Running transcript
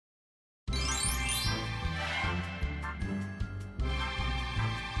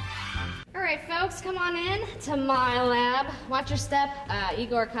right, folks, come on in to my lab. Watch your step.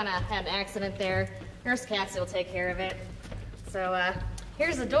 Igor kind of had an accident there. Nurse Cassie will take care of it. So,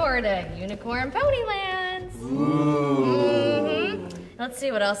 here's the door to Unicorn Ponylands. Ooh. Let's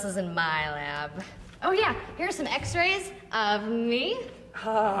see what else is in my lab. Oh, yeah, here's some x-rays of me.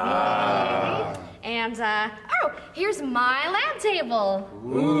 And, oh, here's my lab table.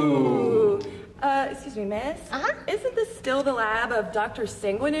 Ooh. Excuse me, miss? Uh-huh. Isn't this still the lab of Dr.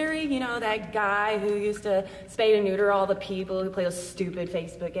 Sanguinary? You know, that guy who used to spay and neuter all the people who play those stupid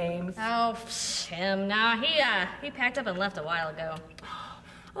Facebook games? Oh, him. No, he packed up and left a while ago.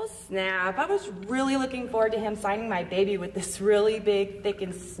 Oh, snap. I was really looking forward to him signing my baby with this really big, thick,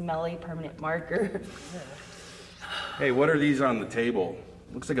 and smelly permanent marker. Hey, what are these on the table?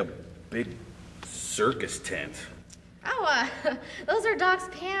 Looks like a big circus tent. Oh, those are Doc's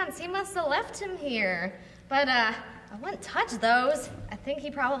pants. He must have left him here. But, I wouldn't touch those. I think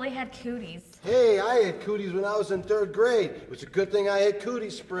he probably had cooties. Hey, I had cooties when I was in 3rd grade. It was a good thing I had cootie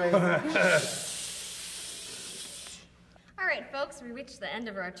spray. All right, folks, we reached the end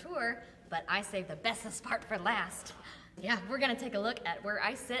of our tour, but I saved the bestest part for last. Yeah, we're gonna take a look at where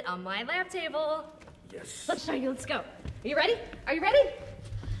I sit on my lab table. Yes. Let's show you, let's go. Are you ready? Are you ready?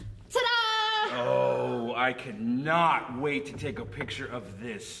 Ta-da! Oh, I cannot wait to take a picture of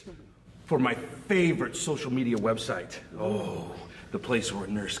this for my favorite social media website. Oh, the place where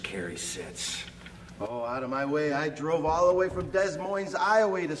Nurse Carrie sits. Oh, out of my way. I drove all the way from Des Moines,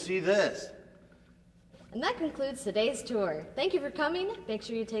 Iowa to see this. And that concludes today's tour. Thank you for coming. Make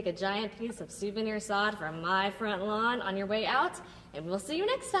sure you take a giant piece of souvenir sod from my front lawn on your way out, and we'll see you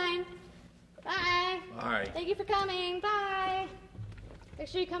next time. Bye. Bye. Thank you for coming. Bye. Make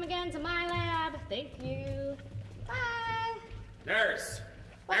sure you come again to my lab. Thank you. Bye. Nurse.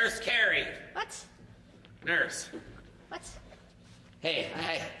 What? Nurse Carrie. What? Nurse. What? Hey,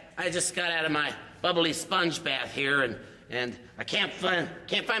 I just got out of my bubbly sponge bath here, and I can't find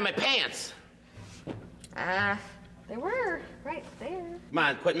my pants. They were right there. Come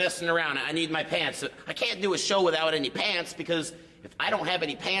on, quit messing around. I need my pants. I can't do a show without any pants because if I don't have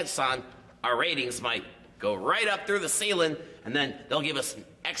any pants on, our ratings might go right up through the ceiling, and then they'll give us an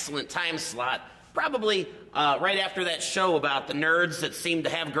excellent time slot. Probably right after that show about the nerds that seem to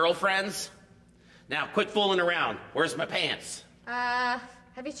have girlfriends. Now, quit fooling around. Where's my pants? Have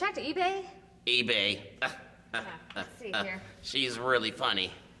you checked eBay? eBay. Let's see here. She's really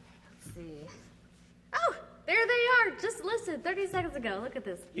funny. Let's see. Oh, there they are. Just listed 30 seconds ago. Look at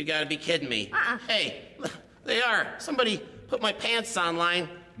this. You gotta be kidding me. Uh-uh. Hey, they are. Somebody put my pants online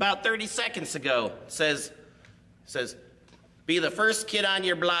about 30 seconds ago. Says, be the first kid on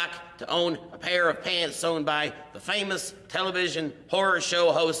your block to own a pair of pants owned by the famous television horror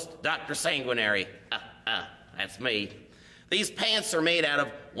show host, Dr. Sanguinary. That's me. These pants are made out of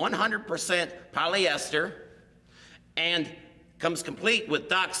 100% polyester and comes complete with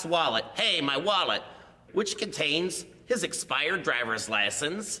Doc's wallet. Hey, my wallet, which contains his expired driver's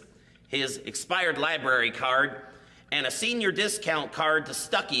license, his expired library card, and a senior discount card to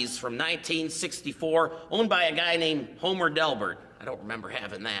Stuckey's from 1964, owned by a guy named Homer Delbert. I don't remember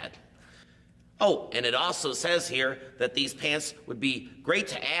having that. Oh, and it also says here that these pants would be great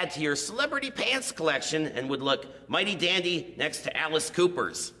to add to your celebrity pants collection and would look mighty dandy next to Alice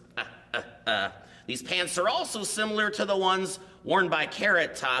Cooper's. These pants are also similar to the ones worn by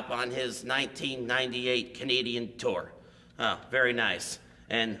Carrot Top on his 1998 Canadian tour. Oh, very nice.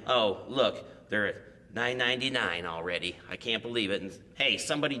 And, oh, look, they're at $9.99 already. I can't believe it. And, hey,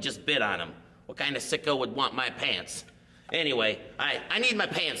 somebody just bid on them. What kind of sicko would want my pants? Anyway, I need my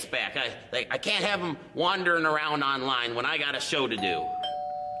pants back. I can't have them wandering around online when I got a show to do.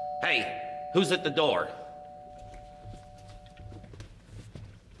 Hey, who's at the door?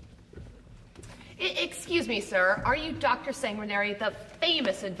 Excuse me, sir. Are you Dr. Sanguinary, the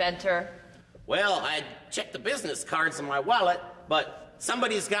famous inventor? Well, I checked the business cards in my wallet, but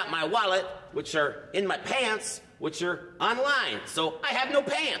somebody's got my wallet, which are in my pants, which are online, so I have no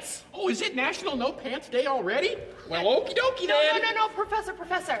pants. Oh, is it National No Pants Day already? Well, okie dokie then. No,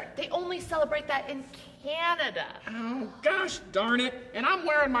 Professor. They only celebrate that in Canada. Oh, gosh darn it. And I'm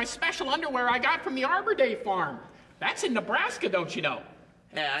wearing my special underwear I got from the Arbor Day farm. That's in Nebraska, don't you know?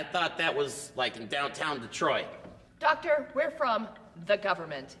 Yeah, I thought that was like in downtown Detroit. Doctor, we're from the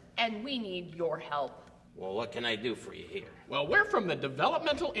government, and we need your help. Well, what can I do for you here? Well, we're from the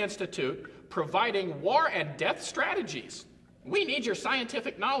Developmental Institute providing war and death strategies. We need your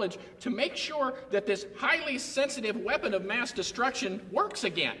scientific knowledge to make sure that this highly sensitive weapon of mass destruction works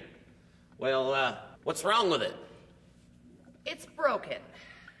again. Well, what's wrong with it? It's broken.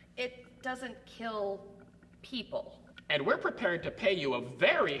 It doesn't kill people. And we're prepared to pay you a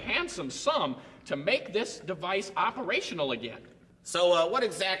very handsome sum to make this device operational again. So what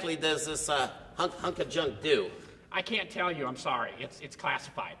exactly does this hunk of junk do? I can't tell you, I'm sorry. It's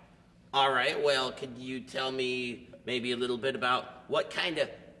classified. All right, well, could you tell me maybe a little bit about what kind of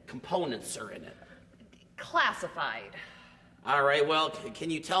components are in it? Classified. All right, well, can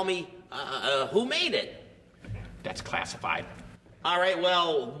you tell me who made it? That's classified. All right,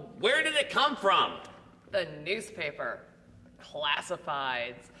 well, where did it come from? The newspaper.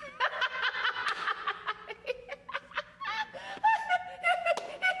 Classifieds.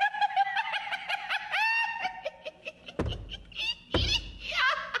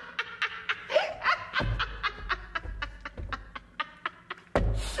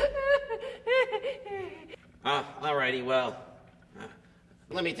 Alrighty, well,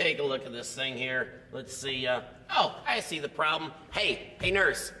 let me take a look at this thing here. Let's see, oh, I see the problem. Hey,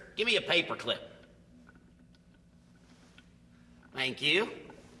 nurse, give me a paper clip. Thank you. You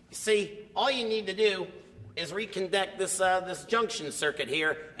see, all you need to do is reconnect this junction circuit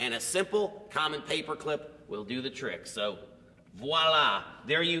here, and a simple common paper clip will do the trick. So, voila,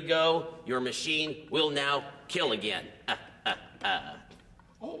 there you go. Your machine will now kill again.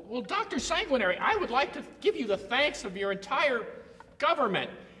 Oh, well, Dr. Sanguinary, I would like to give you the thanks of your entire government.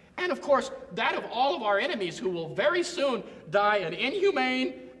 And, of course, that of all of our enemies who will very soon die an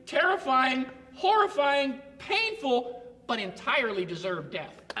inhumane, terrifying, horrifying, painful, but entirely deserved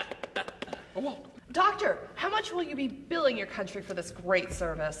death. Oh, Doctor, how much will you be billing your country for this great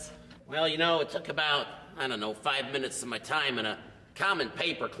service? Well, you know, it took about, 5 minutes of my time in a common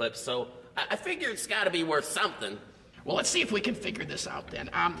paper clip, so I figure it's got to be worth something. well, let's see if we can figure this out then.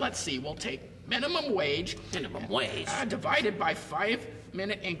 Let's see, we'll take minimum wage. Minimum wage? Divided by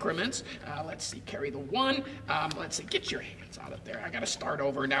 5-minute increments. Let's see, carry the 1. Let's see, get your hands out of there. I gotta start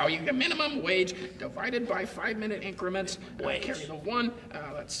over now. You get minimum wage divided by 5-minute increments. Carry the 1.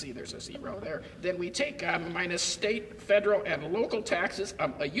 Let's see, there's a 0 there. Then we take minus state, federal, and local taxes,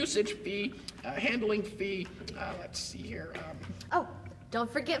 a usage fee, handling fee. Let's see here. Oh,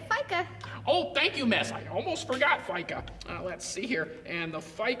 don't forget FICA. Oh, thank you, miss. I almost forgot FICA. Let's see here. And the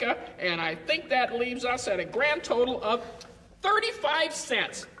FICA, and I think that leaves us at a grand total of 35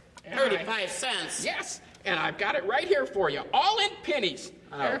 cents. 35 cents? Yes, and I've got it right here for you, all in pennies.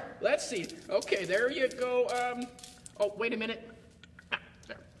 Oh. There, let's see. Okay, there you go. Oh, wait a minute.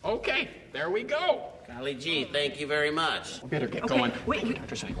 There. Okay, there we go. Golly gee, thank you very much. We better get going. Wait,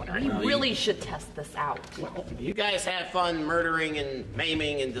 Dr. Sanguinary. we really should test this out. You guys have fun murdering and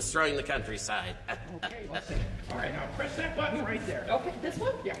maiming and destroying the countryside. Okay, let's see. All right, now press that button right there. Okay, this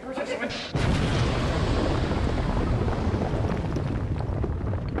one? Yeah, press this one.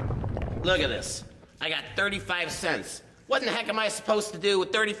 Look at this. I got 35 cents. What in the heck am I supposed to do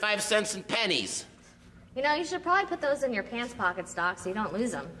with 35 cents in pennies? You know, you should probably put those in your pants pockets, Doc, so you don't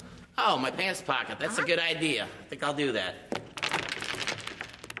lose them. Oh, my pants pocket. That's a good idea. I think I'll do that.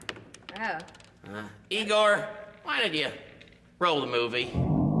 Oh. Igor, why don't you roll the movie?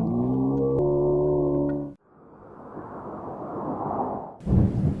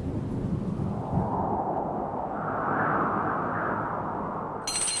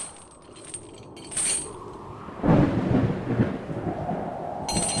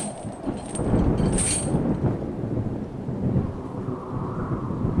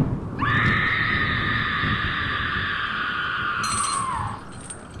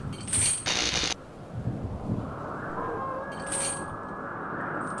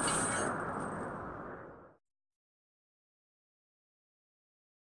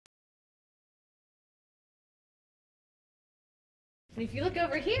 And if you look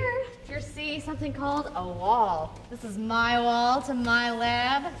over here, you'll see something called a wall. This is my wall to my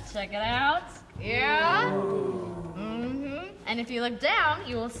lab. Check it out. Yeah? Mm-hmm. And if you look down,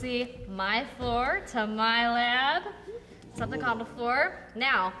 you will see my floor to my lab. Something called a floor.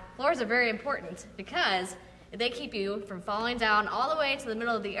 Now, floors are very important because they keep you from falling down all the way to the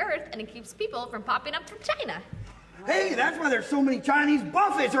middle of the earth, and it keeps people from popping up from China. Hey, that's why there's so many Chinese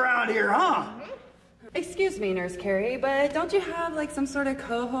buffets around here, huh? Mm-hmm. Excuse me, Nurse Carrie, but don't you have like some sort of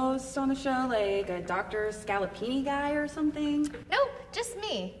co-host on the show, like a Dr. Scalapini guy or something? Nope, just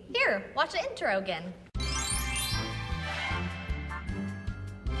me. Here, watch the intro again.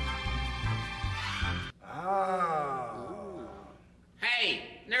 Hey,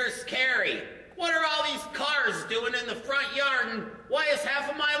 Nurse Carrie, what are all these cars doing in the front yard, and why is half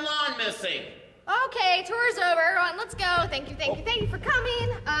of my lawn missing? Okay, tour's over. Everyone, let's go. Thank you for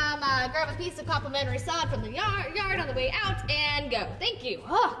coming. Grab a piece of complimentary sod from the yard on the way out and go. Thank you.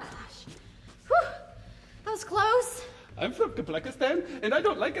 Oh, gosh. Whew. That was close. I'm from Kazakhstan, and I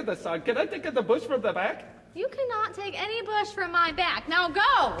don't like the sun. Can I take the bush from the back? You cannot take any bush from my back. Now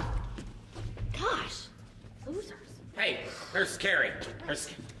go! Gosh, losers. Hey, Nurse Carey.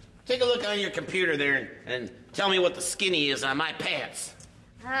 Take a look on your computer there and tell me what the skinny is on my pants.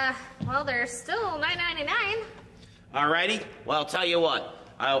 Well, they're still $9.99. Alrighty. Well, I'll tell you what.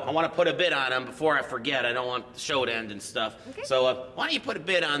 I want to put a bid on them before I forget. I don't want the show to end and stuff. Okay. So why don't you put a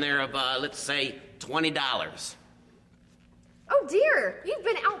bid on there of, let's say, $20. Oh dear, you've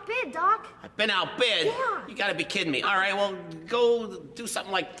been outbid, Doc. I've been outbid? Yeah. You gotta be kidding me. All right, well, go do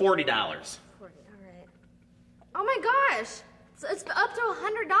something like $40. 40, all right. Oh my gosh, it's up to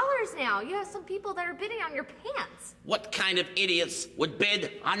 $100 now. You have some people that are bidding on your pants. What kind of idiots would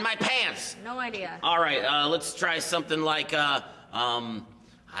bid on my pants? No idea. All right, let's try something like, I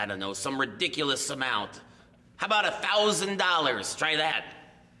don't know, some ridiculous amount. How about $1,000? Try that.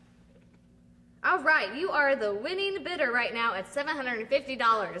 All right, you are the winning bidder right now at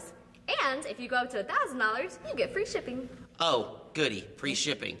 $750. And if you go up to $1,000, you get free shipping. Oh, goody, free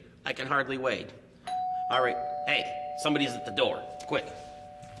shipping. I can hardly wait. All right, hey, somebody's at the door. Quick.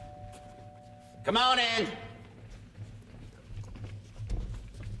 Come on in.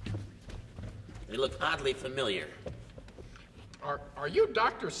 They look oddly familiar. Are you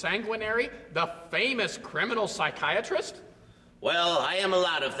Dr. Sanguinary, the famous criminal psychiatrist? Well, I am a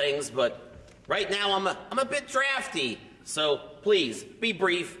lot of things, but right now I'm a bit drafty. So please, be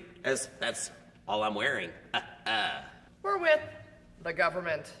brief, as that's all I'm wearing. We're with the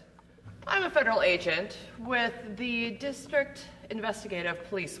government. I'm a federal agent with the District Investigative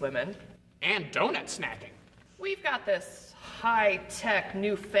Police Women. And donut snacking. We've got this high-tech,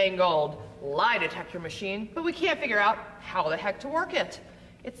 newfangled lie detector machine, but we can't figure out how the heck to work it.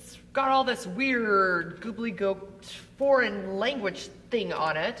 It's got all this weird, gobbledygook foreign language thing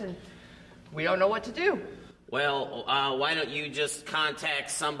on it, and we don't know what to do. Well, why don't you just contact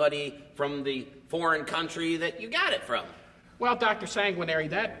somebody from the foreign country that you got it from? Well, Dr. Sanguinary,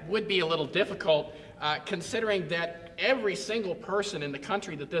 that would be a little difficult, considering that every single person in the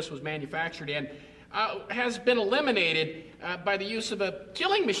country that this was manufactured in has been eliminated by the use of a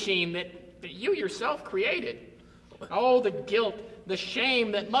killing machine that you yourself created. Oh, the guilt, the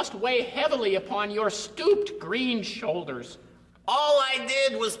shame that must weigh heavily upon your stooped green shoulders. All I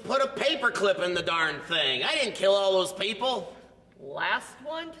did was put a paperclip in the darn thing. I didn't kill all those people. Last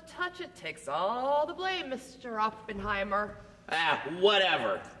one to touch it takes all the blame, Mr. Oppenheimer.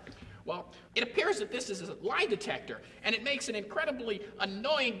 Whatever. Well, it appears that this is a lie detector, and it makes an incredibly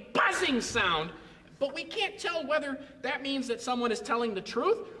annoying buzzing sound, but we can't tell whether that means that someone is telling the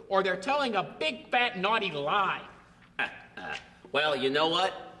truth or they're telling a big, fat, naughty lie. Well, you know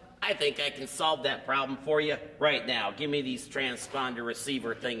what? I think I can solve that problem for you right now. Give me these transponder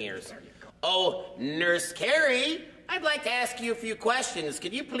receiver thingers. Oh, Nurse Carey, I'd like to ask you a few questions.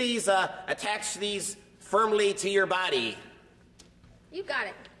 Could you please attach these firmly to your body? You got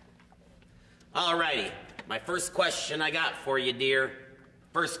it. All righty. My first question I got for you, dear.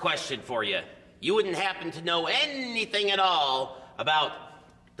 First question for you. You wouldn't happen to know anything at all about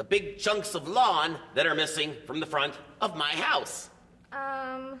the big chunks of lawn that are missing from the front of my house?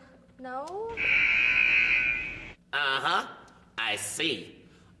 No. Uh-huh. I see.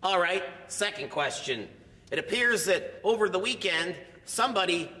 All right. Second question. It appears that over the weekend,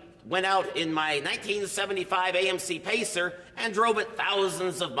 somebody went out in my 1975 AMC Pacer and drove it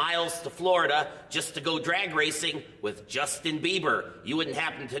thousands of miles to Florida just to go drag racing with Justin Bieber. You wouldn't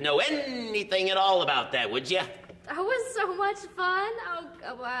happen to know anything at all about that, would you? That was so much fun.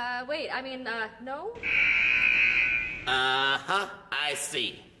 No? Uh-huh. I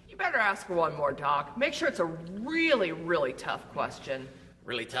see. You better ask for one more, Doc. Make sure it's a really, really tough question.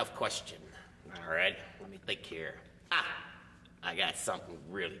 Really tough question. All right. Let me think here. I got something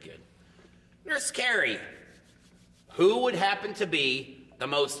really good. Nurse Carey, who would happen to be the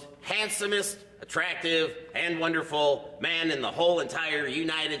most handsomest, attractive, and wonderful man in the whole entire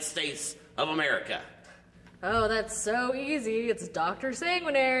United States of America? Oh, that's so easy. It's Dr.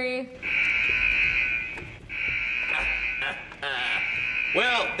 Sanguinary.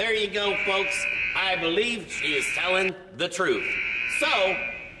 Well, there you go, folks. I believe she is telling the truth. So,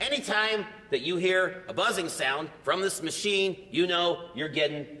 anytime that you hear a buzzing sound from this machine, you know you're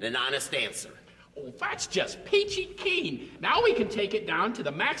getting an honest answer. Oh, that's just peachy keen. Now we can take it down to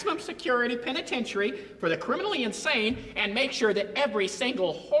the maximum security penitentiary for the criminally insane and make sure that every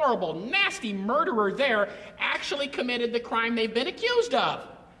single horrible, nasty murderer there actually committed the crime they've been accused of.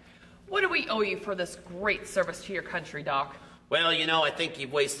 What do we owe you for this great service to your country, Doc? Well, you know, I think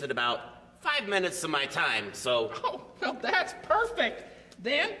you've wasted about 5 minutes of my time, so... Oh, well, that's perfect.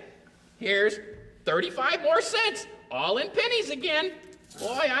 Then, here's 35 more cents, all in pennies again.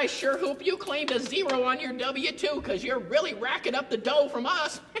 Boy, I sure hope you claimed a 0 on your W-2, because you're really racking up the dough from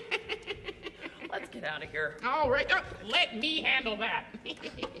us. Let's get out of here. All right, let me handle that.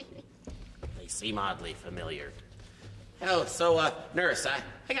 They seem oddly familiar. Oh, so, nurse,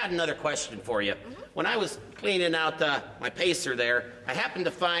 I got another question for you. When I was cleaning out my pacer there, I happened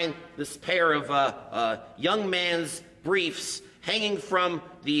to find this pair of young man's briefs hanging from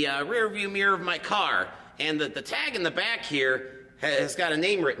the rearview mirror of my car. And the tag in the back here has got a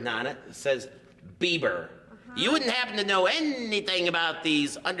name written on it. It says Bieber. You wouldn't happen to know anything about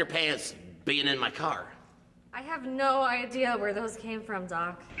these underpants being in my car? I have no idea where those came from,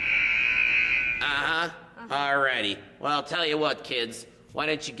 Doc. Alrighty. Well, I'll tell you what, kids. Why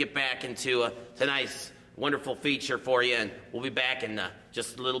don't you get back into tonight's wonderful feature for you, and we'll be back in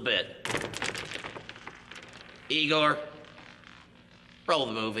just a little bit. Igor, roll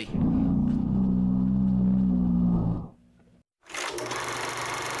the movie.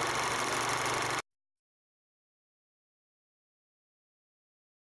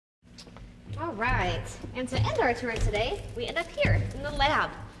 All right, and to end our tour today, we end up here in the lab,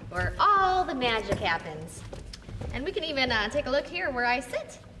 where all the magic happens. And we can even take a look here where I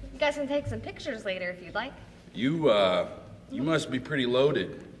sit. You guys can take some pictures later if you'd like. You must be pretty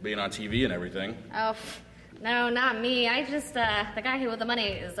loaded, being on TV and everything. Oh, no, not me. I just, the guy with the money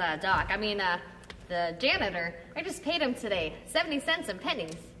is Doc. I mean, the janitor. I just paid him today, 70 cents and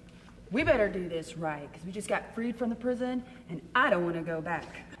pennies. We better do this right, because we just got freed from the prison, and I don't want to go back.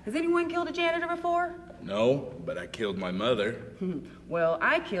 Has anyone killed a janitor before? No, but I killed my mother. Well,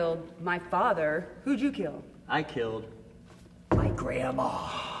 I killed my father. Who'd you kill? I killed my grandma.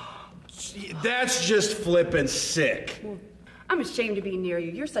 That's just flippin' sick. Well, I'm ashamed to be near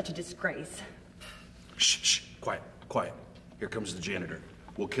you. You're such a disgrace. Shh, quiet, quiet. Here comes the janitor.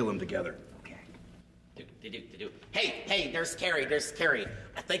 We'll kill him together. Okay. Hey, Nurse Carrie.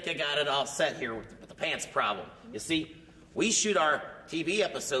 I think I got it all set here with the pants problem. You see, we shoot our TV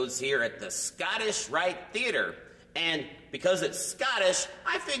episodes here at the Scottish Rite Theater. And because it's Scottish,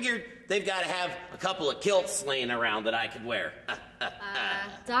 I figured they've got to have a couple of kilts laying around that I could wear.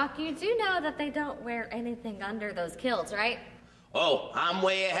 Doc, you do know that they don't wear anything under those kilts, right? Oh, I'm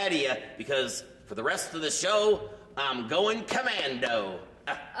way ahead of you, because for the rest of the show, I'm going commando.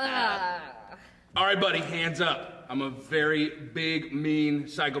 All right, buddy, hands up. I'm a very big, mean,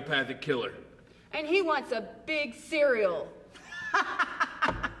 psychopathic killer. And he wants a big cereal.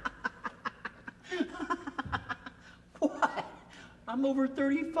 What? I'm over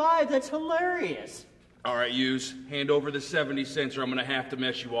 35. That's hilarious. All right, Hughes, hand over the 70 cents or I'm gonna have to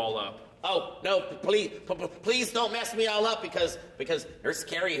mess you all up. Oh, no, please don't mess me all up, because Nurse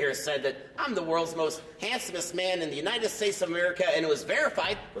Carrie here said that I'm the world's most handsomest man in the United States of America, and it was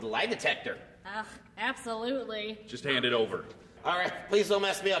verified with a lie detector. Absolutely. Just hand it over. All right, please don't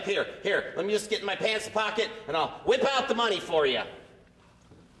mess me up. Here, let me just get in my pants pocket, and I'll whip out the money for you.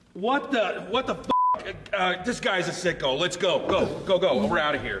 What the f***? This guy's a sicko. Let's go. Go. We're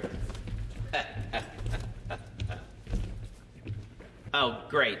out of here. Oh,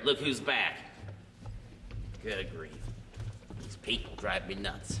 great. Look who's back. Good grief. These people drive me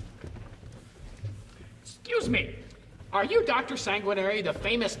nuts. Excuse me. Are you Dr. Sanguinary, the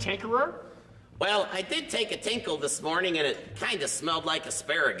famous tinkerer? Well, I did take a tinkle this morning, and it kind of smelled like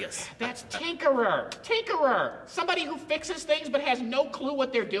asparagus. That's tinkerer. Somebody who fixes things but has no clue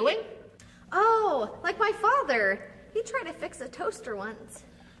what they're doing? Oh, like my father. He tried to fix a toaster once.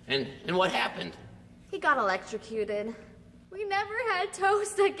 And what happened? He got electrocuted. We never had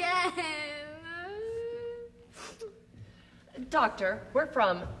toast again. Doctor, we're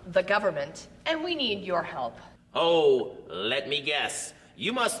from the government, and we need your help. Oh, let me guess.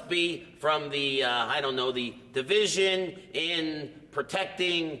 You must be from the, the Division in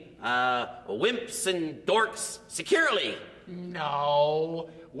Protecting Wimps and Dorks Securely. No,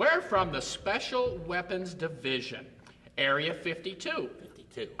 we're from the Special Weapons Division, Area 52.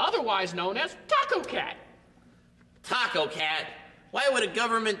 Otherwise known as Taco Cat. Taco Cat? Why would a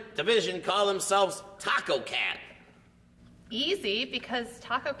government division call themselves Taco Cat? Easy, because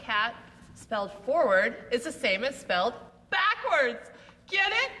Taco Cat spelled forward is the same as spelled backwards.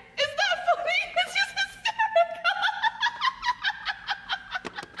 Get it? Is that funny? It's just hysterical.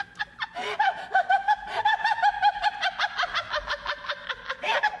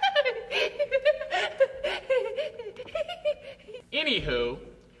 Anywho,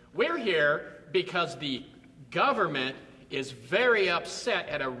 we're here because the government is very upset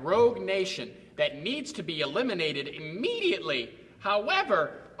at a rogue nation that needs to be eliminated immediately.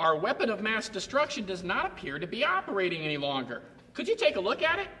 However, our weapon of mass destruction does not appear to be operating any longer. Could you take a look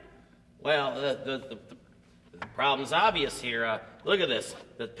at it? Well, The problem's obvious here. Look at this.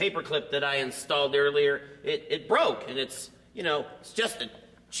 The paperclip that I installed earlier, it broke, and it's, you know, it's just a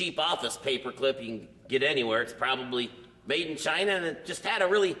cheap office paperclip you can get anywhere. It's probably made in China, and it just had a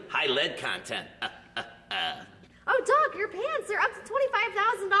really high lead content. Oh, Doc, your pants, they're up to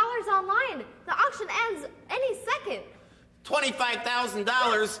 $25,000 online. The auction ends any second.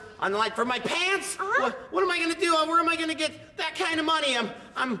 $25,000 on the line for my pants? Uh-huh. What am I gonna do? Where am I gonna get that kind of money?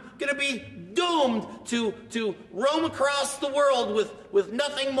 I'm gonna be doomed to roam across the world with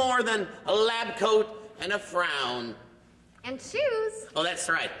nothing more than a lab coat and a frown. And shoes. Oh, that's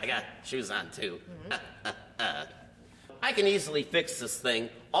right. I got shoes on too. I can easily fix this thing.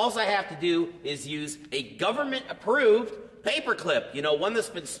 All I have to do is use a government-approved paperclip. You know, one that's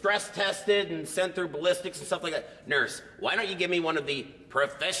been stress-tested and sent through ballistics and stuff like that. Nurse, why don't you give me one of the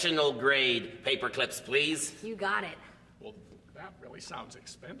professional-grade paperclips, please? You got it. Well, that really sounds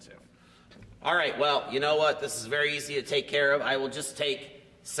expensive. All right, well, you know what? This is very easy to take care of. I will just take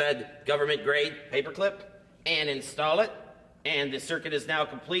said government-grade paperclip and install it, and the circuit is now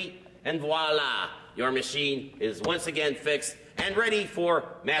complete, and voila! Your machine is once again fixed and ready for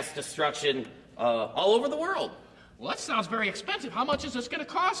mass destruction all over the world. Well, that sounds very expensive. How much is this going to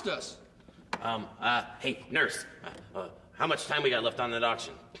cost us? Hey, nurse, how much time we got left on that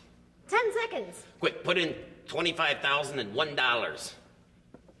auction? 10 seconds. Quick, put in $25,001.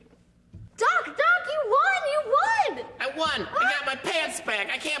 Doc, you won! I won! I got my pants back!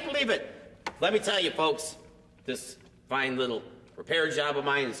 I can't believe it! Let me tell you, folks, this fine little repair job of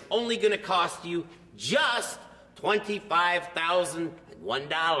mine is only gonna cost you just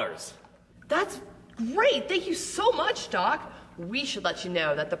 $25,001. That's great. Thank you so much, Doc. We should let you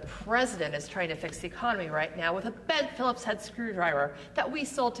know that the president is trying to fix the economy right now with a bent Phillips head screwdriver that we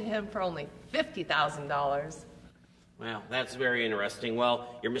sold to him for only $50,000. Well, that's very interesting.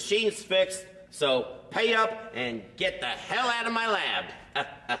 Well, your machine's fixed, so pay up and get the hell out of my lab.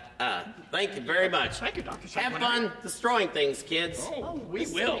 Thank you very much. Thank you, Dr. Have Sanguinary. fun destroying things, kids. Oh, we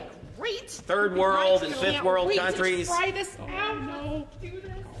will. Great. Third world and fifth world countries. Try this out. no. Do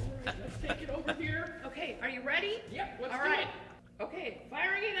this. Let's take it over here. Okay, are you ready? Yep, let's All do right. it. Okay,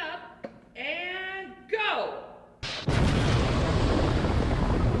 firing it up and go.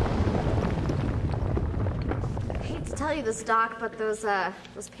 I hate to tell you this, Doc, but those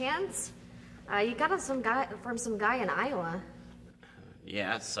pants, you got them from some guy in Iowa.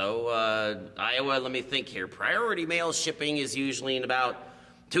 Yeah, so, Iowa, let me think here. Priority mail shipping is usually in about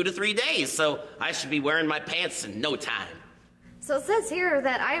 2 to 3 days, so I should be wearing my pants in no time. So it says here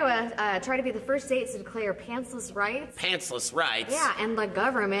that Iowa tried to be the first state to declare pantsless rights. Pantsless rights? Yeah, and the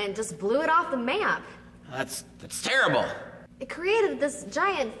government just blew it off the map. That's terrible. It created this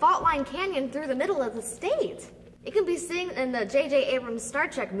giant fault line canyon through the middle of the state. It can be seen in the J.J. Abrams Star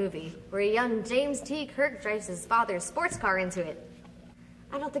Trek movie, where a young James T. Kirk drives his father's sports car into it.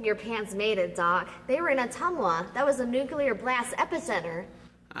 I don't think your pants made it, Doc. They were in Ottumwa. That was a nuclear blast epicenter.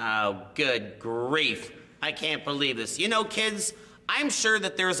 Oh, good grief. I can't believe this. You know, kids, I'm sure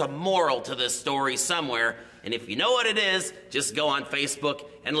that there's a moral to this story somewhere, and if you know what it is, just go on Facebook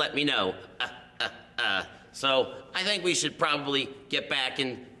and let me know. So, I think we should probably get back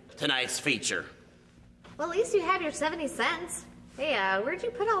in tonight's feature. Well, at least you have your 70 cents. Hey, where'd you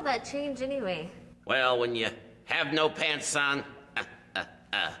put all that change anyway? Well, when you have no pants on,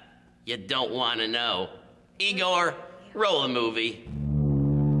 you don't want to know. Igor, roll a movie.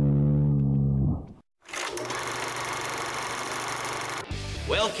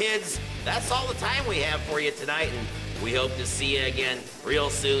 Well, kids, that's all the time we have for you tonight, and we hope to see you again real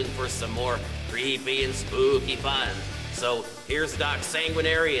soon for some more creepy and spooky fun. So here's Doc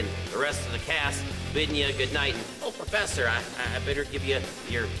Sanguinary and the rest of the cast bidding you a good night. And, oh, Professor, I better give you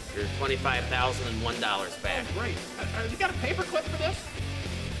your $25,001 back. Oh, great. You got a paperclip for this?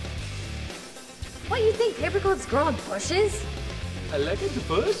 What, you think paperclips grow on bushes? I like it, the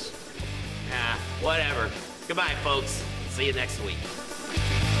bus. Whatever. Goodbye, folks. See you next week.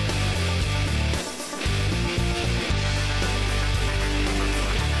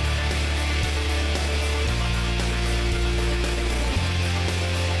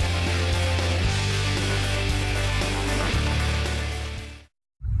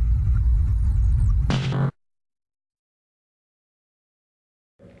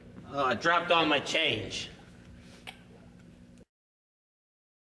 Oh, I dropped all my change.